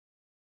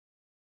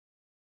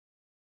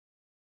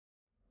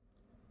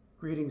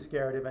Greetings,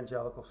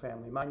 Garrett-Evangelical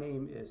family. My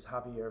name is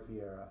Javier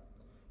Viera,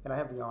 and I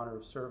have the honor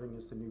of serving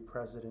as the new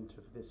president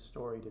of this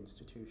storied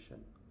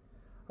institution.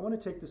 I want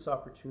to take this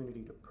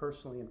opportunity to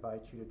personally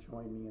invite you to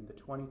join me in the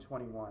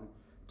 2021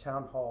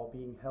 Town Hall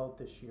being held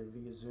this year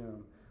via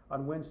Zoom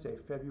on Wednesday,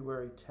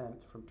 February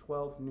 10th from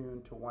 12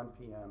 noon to 1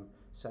 p.m.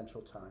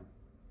 Central Time.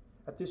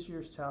 At this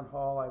year's Town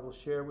Hall, I will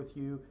share with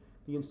you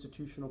the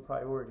institutional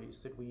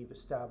priorities that we've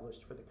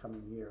established for the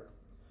coming year,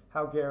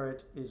 how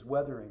Garrett is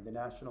weathering the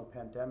national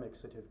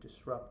pandemics that have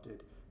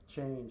disrupted,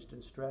 changed,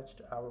 and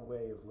stretched our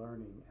way of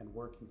learning and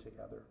working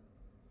together,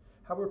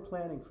 how we're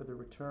planning for the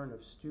return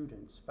of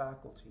students,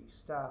 faculty,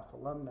 staff,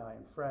 alumni,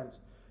 and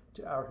friends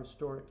to our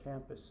historic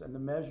campus, and the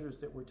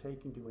measures that we're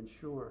taking to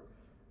ensure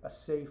a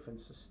safe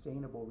and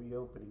sustainable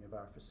reopening of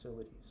our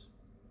facilities.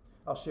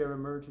 I'll share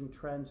emerging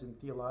trends in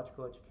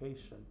theological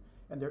education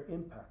and their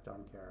impact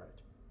on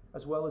Garrett,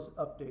 as well as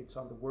updates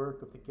on the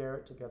work of the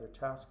Garrett Together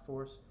Task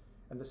Force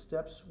and the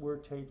steps we're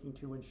taking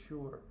to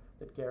ensure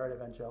that Garrett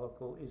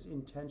Evangelical is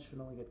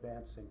intentionally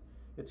advancing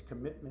its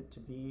commitment to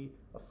be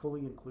a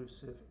fully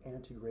inclusive,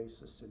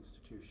 anti-racist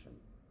institution.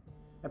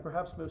 And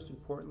perhaps most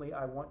importantly,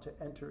 I want to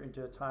enter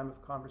into a time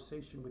of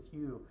conversation with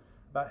you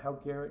about how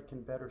Garrett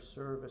can better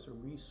serve as a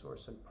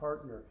resource and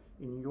partner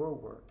in your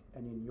work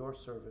and in your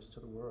service to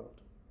the world.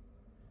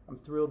 I'm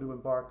thrilled to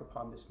embark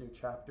upon this new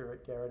chapter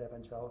at Garrett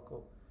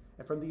Evangelical,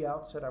 and from the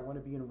outset, I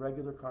want to be in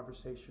regular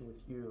conversation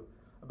with you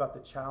about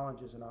the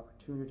challenges and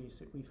opportunities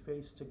that we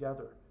face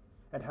together,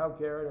 and how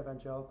Garrett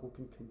Evangelical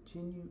can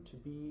continue to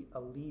be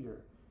a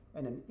leader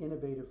and an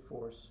innovative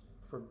force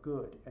for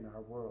good in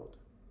our world.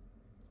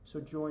 So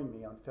join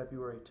me on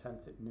February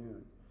 10th at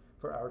noon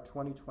for our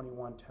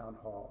 2021 Town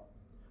Hall.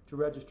 To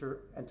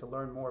register and to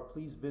learn more,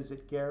 please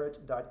visit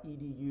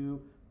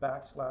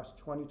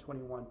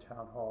garrett.edu/2021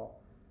 Town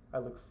Hall. I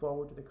look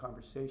forward to the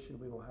conversation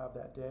we will have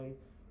that day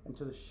and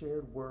to the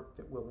shared work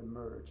that will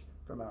emerge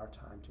from our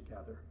time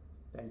together.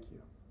 Thank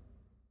you.